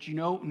next, but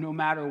no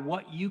matter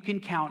what you can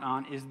count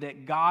on is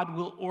that God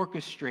will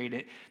orchestrate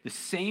it the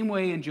same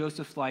way in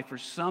Joseph's life for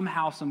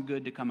somehow some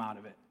good to come out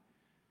of it.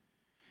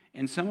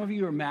 And some of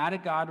you are mad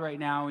at God right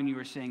now and you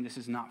are saying, this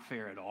is not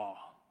fair at all.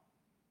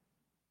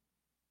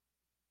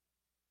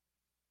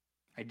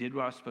 I did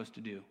what I was supposed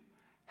to do.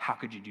 How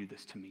could you do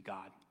this to me,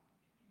 God?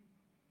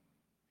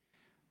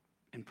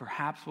 And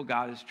perhaps what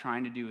God is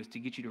trying to do is to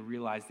get you to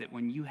realize that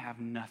when you have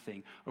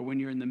nothing, or when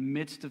you're in the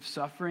midst of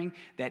suffering,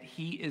 that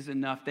he is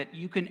enough, that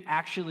you can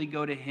actually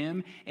go to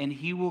him and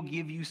he will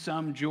give you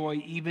some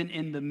joy even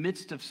in the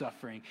midst of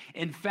suffering.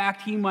 In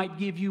fact, he might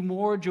give you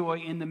more joy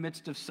in the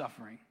midst of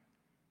suffering.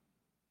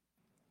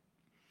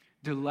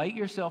 Delight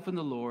yourself in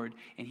the Lord,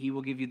 and he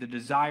will give you the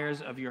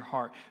desires of your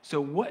heart.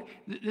 So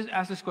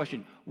ask this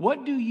question.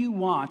 What do you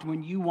want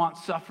when you want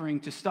suffering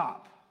to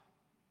stop?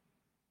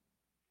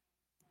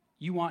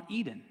 You want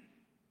Eden.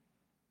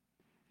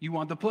 You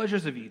want the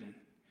pleasures of Eden.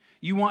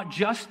 You want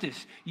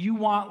justice. You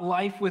want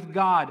life with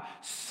God.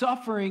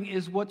 Suffering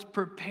is what's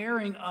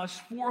preparing us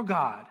for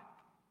God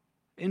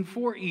and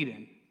for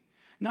Eden.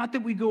 Not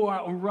that we go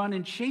out and run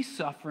and chase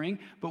suffering,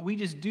 but we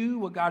just do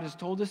what God has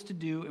told us to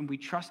do, and we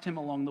trust him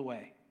along the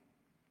way.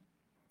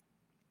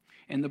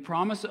 And the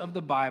promise of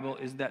the Bible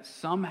is that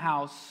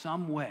somehow,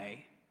 some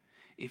way,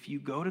 if you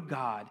go to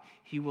God,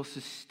 he will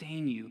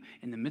sustain you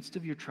in the midst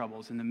of your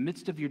troubles, in the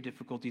midst of your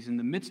difficulties, in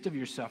the midst of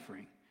your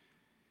suffering.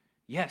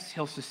 Yes,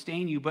 he'll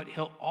sustain you, but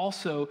he'll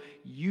also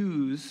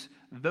use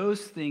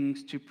those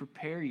things to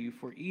prepare you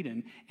for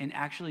Eden and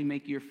actually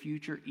make your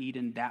future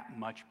Eden that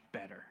much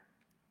better.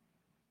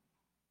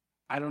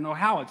 I don't know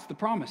how, it's the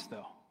promise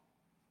though.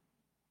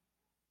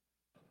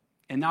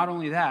 And not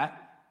only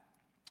that,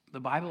 the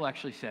Bible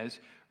actually says,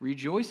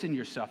 rejoice in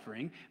your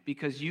suffering,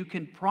 because you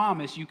can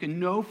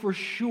know for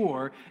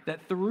sure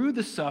that through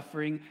the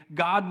suffering,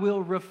 God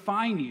will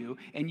refine you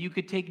and you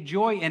could take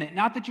joy in it.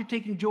 Not that you're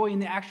taking joy in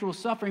the actual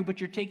suffering,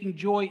 but you're taking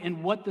joy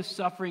in what the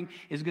suffering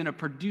is going to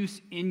produce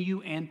in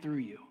you and through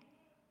you.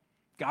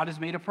 God has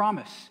made a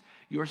promise.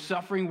 Your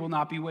suffering will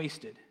not be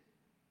wasted.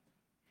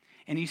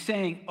 And he's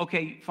saying,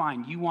 okay,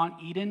 fine, you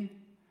want Eden?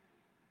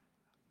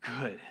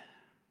 Good.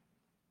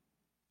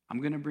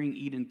 I'm going to bring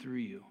Eden through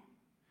you.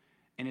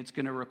 And it's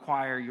going to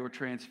require your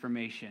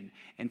transformation.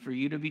 And for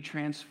you to be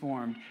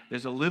transformed,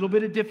 there's a little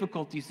bit of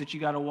difficulties that you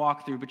got to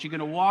walk through, but you're going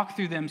to walk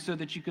through them so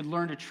that you could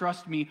learn to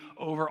trust me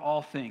over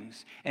all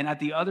things. And at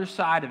the other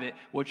side of it,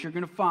 what you're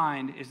going to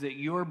find is that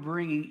you're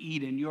bringing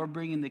Eden, you're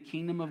bringing the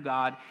kingdom of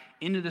God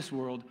into this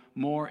world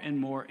more and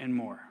more and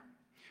more.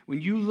 When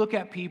you look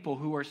at people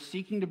who are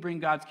seeking to bring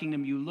God's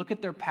kingdom, you look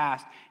at their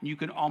past, and you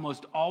can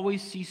almost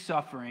always see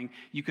suffering.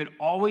 You could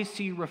always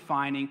see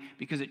refining,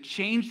 because it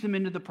changed them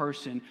into the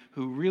person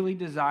who really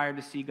desired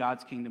to see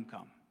God's kingdom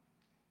come.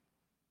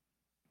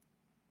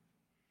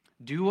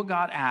 Do what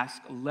God asks,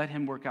 let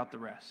him work out the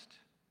rest.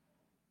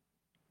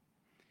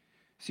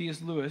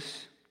 C.S.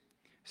 Lewis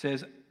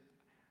says,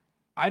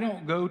 I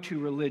don't go to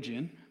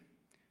religion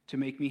to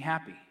make me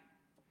happy.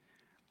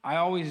 I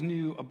always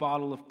knew a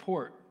bottle of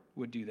port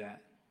would do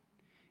that.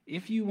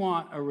 If you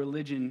want a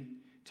religion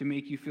to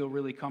make you feel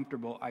really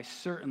comfortable, I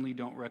certainly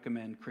don't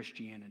recommend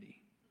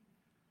Christianity.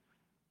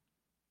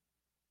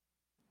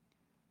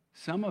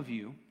 Some of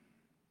you,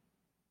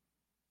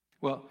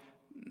 well,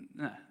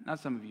 not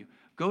some of you,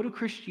 go to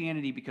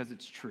Christianity because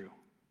it's true,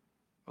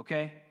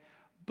 okay?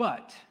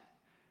 But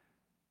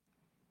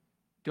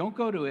don't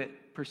go to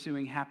it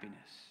pursuing happiness.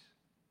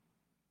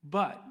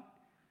 But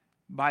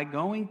by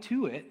going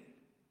to it,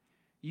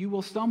 you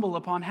will stumble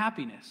upon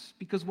happiness,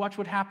 because watch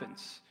what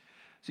happens.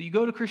 So you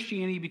go to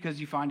Christianity because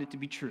you find it to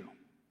be true.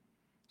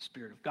 The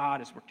Spirit of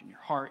God has worked in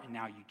your heart, and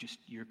now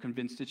you're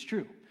convinced it's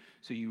true.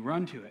 So you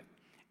run to it.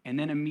 And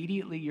then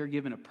immediately you're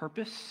given a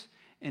purpose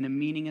and a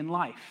meaning in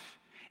life.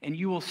 And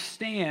you will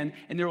stand,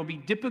 and there will be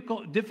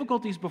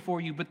difficulties before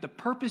you, but the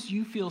purpose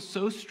you feel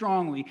so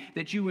strongly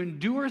that you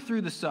endure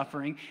through the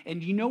suffering.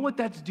 And you know what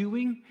that's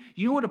doing?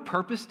 You know what a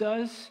purpose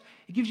does?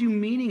 It gives you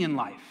meaning in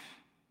life.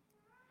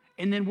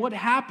 And then what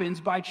happens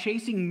by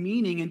chasing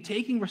meaning and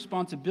taking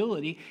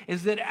responsibility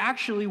is that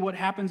actually what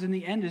happens in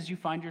the end is you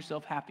find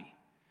yourself happy.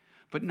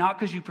 but not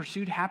because you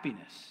pursued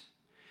happiness.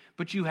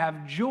 But you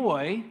have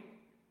joy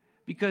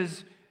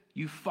because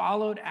you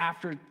followed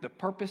after the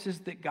purposes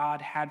that God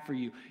had for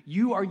you.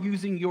 You are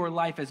using your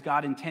life as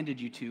God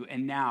intended you to,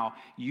 and now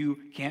you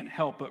can't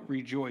help but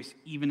rejoice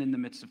even in the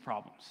midst of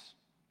problems.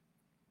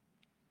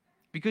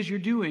 Because you're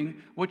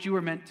doing what you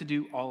were meant to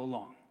do all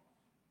along.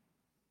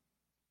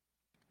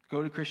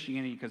 Go to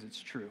Christianity because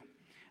it's true.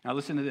 Now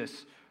listen to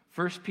this.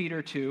 1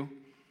 Peter 2,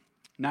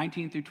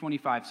 19 through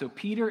 25. So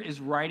Peter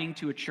is writing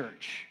to a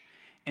church,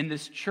 and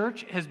this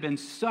church has been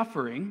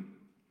suffering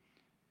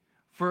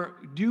for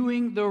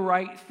doing the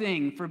right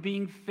thing, for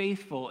being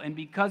faithful, and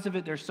because of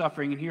it they're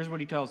suffering. And here's what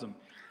he tells them.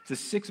 It's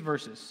 6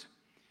 verses.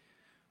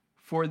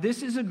 For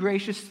this is a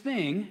gracious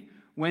thing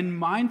when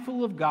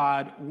mindful of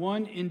God,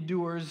 one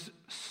endures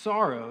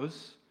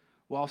sorrows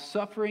while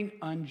suffering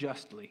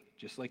unjustly,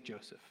 just like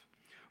Joseph.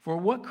 For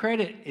what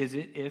credit is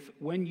it if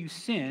when you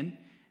sin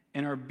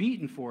and are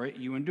beaten for it,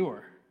 you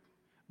endure?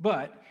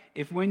 But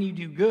if when you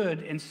do good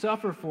and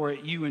suffer for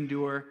it, you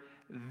endure,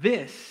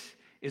 this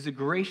is a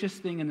gracious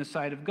thing in the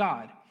sight of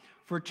God.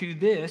 For to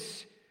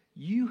this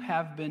you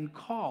have been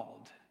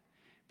called,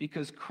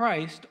 because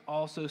Christ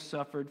also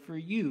suffered for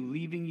you,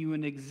 leaving you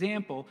an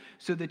example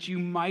so that you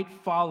might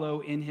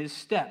follow in his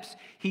steps.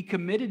 He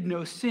committed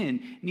no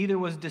sin, neither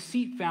was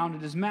deceit found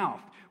in his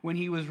mouth. When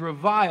he was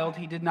reviled,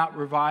 he did not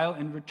revile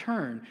in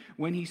return.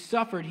 When he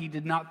suffered, he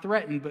did not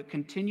threaten, but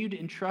continued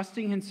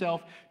entrusting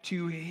himself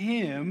to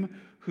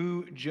him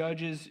who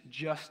judges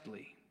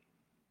justly.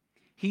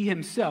 He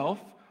himself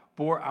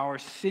bore our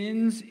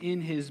sins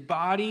in his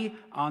body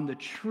on the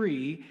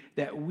tree,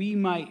 that we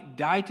might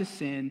die to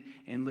sin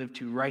and live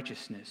to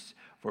righteousness.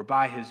 For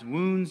by his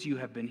wounds you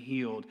have been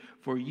healed.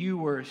 For you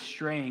were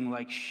straying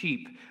like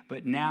sheep,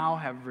 but now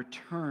have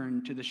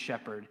returned to the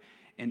shepherd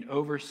and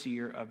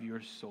overseer of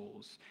your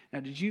souls.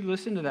 Now, did you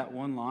listen to that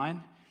one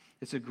line?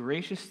 It's a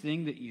gracious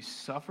thing that you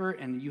suffer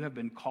and you have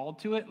been called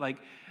to it. Like,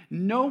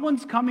 no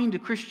one's coming to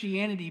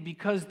Christianity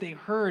because they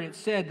heard it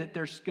said that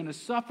they're going to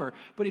suffer.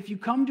 But if you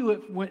come to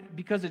it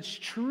because it's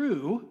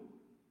true,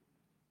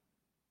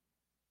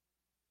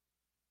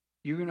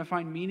 you're going to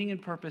find meaning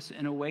and purpose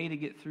in a way to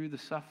get through the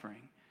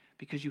suffering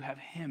because you have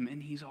him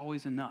and he's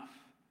always enough.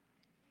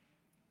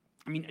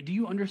 I mean, do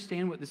you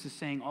understand what this is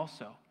saying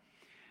also?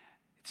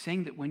 It's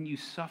saying that when you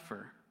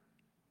suffer,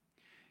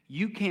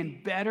 you can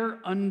better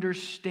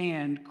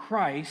understand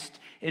Christ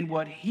and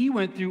what he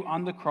went through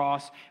on the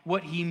cross,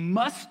 what he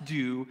must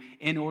do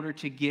in order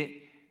to get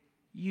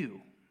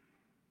you.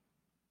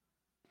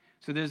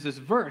 So there's this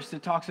verse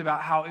that talks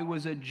about how it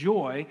was a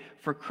joy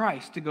for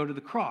Christ to go to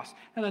the cross.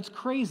 Now that's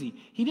crazy.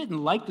 He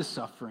didn't like the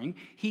suffering.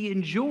 He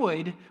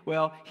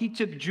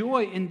took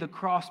joy in the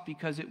cross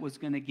because it was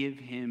going to give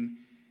him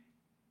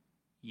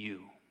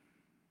you.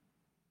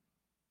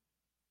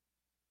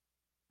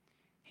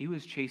 He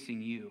was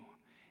chasing you.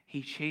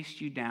 He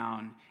chased you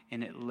down,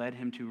 and it led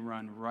him to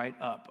run right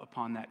up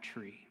upon that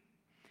tree.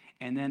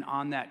 And then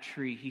on that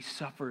tree, he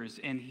suffers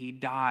and he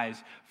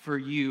dies for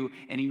you,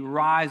 and he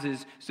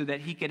rises so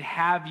that he could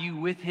have you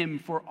with him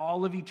for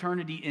all of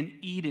eternity in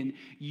Eden.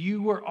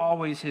 You were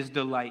always his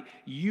delight.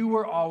 You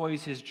were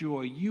always his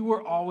joy. You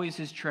were always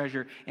his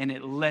treasure, and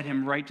it led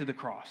him right to the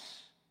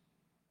cross.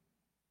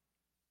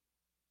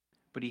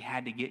 But he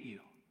had to get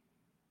you.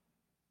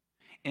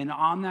 And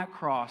on that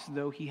cross,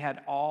 though he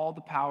had all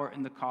the power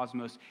in the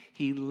cosmos,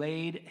 he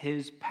laid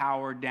his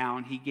power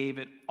down. He gave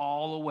it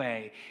all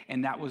away.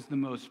 And that was the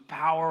most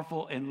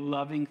powerful and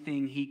loving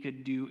thing he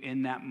could do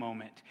in that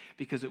moment,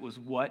 because it was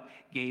what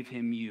gave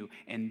him you.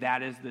 And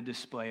that is the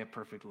display of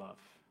perfect love.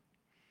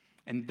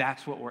 And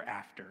that's what we're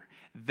after.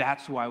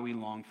 That's why we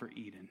long for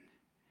Eden.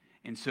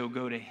 And so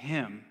go to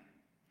him,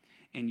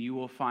 and you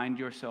will find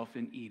yourself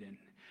in Eden.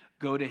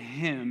 Go to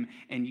him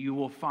and you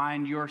will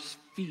find your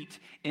feet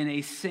in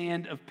a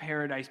sand of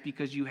paradise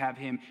because you have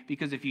him.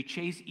 Because if you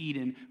chase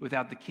Eden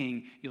without the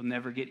king, you'll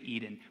never get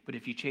Eden. But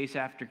if you chase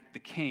after the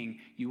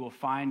king, you will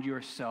find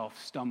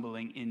yourself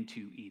stumbling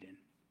into Eden.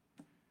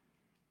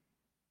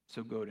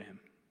 So go to him.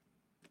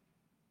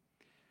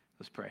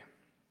 Let's pray.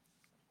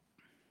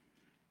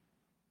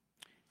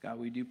 God,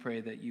 we do pray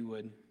that you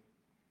would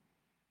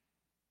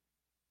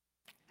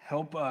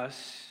help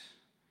us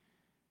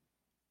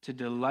to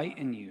delight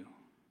in you,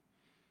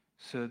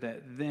 so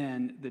that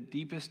then the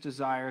deepest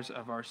desires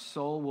of our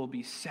soul will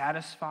be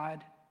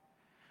satisfied,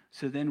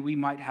 so then we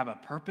might have a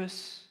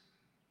purpose,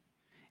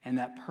 and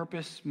that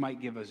purpose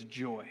might give us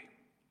joy.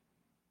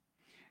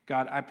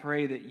 God, I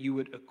pray that you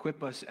would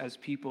equip us as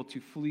people to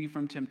flee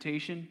from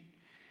temptation,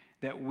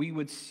 that we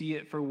would see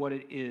it for what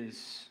it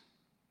is.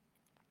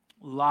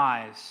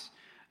 Lies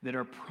that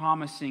are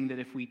promising that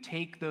if we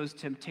take those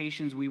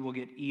temptations, we will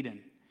get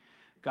Eden.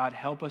 God,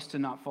 help us to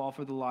not fall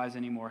for the lies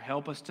anymore.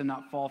 Help us to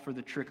not fall for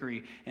the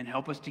trickery, and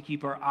help us to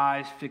keep our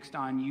eyes fixed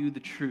on you,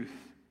 the truth,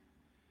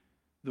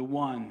 the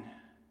one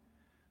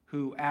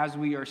who, as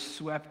we are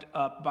swept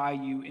up by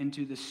you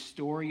into the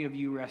story of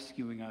you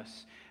rescuing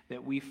us,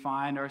 that we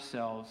find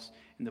ourselves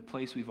in the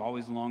place we've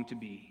always longed to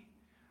be,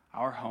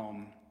 our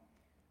home,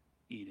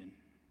 Eden.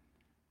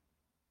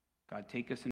 God, take us in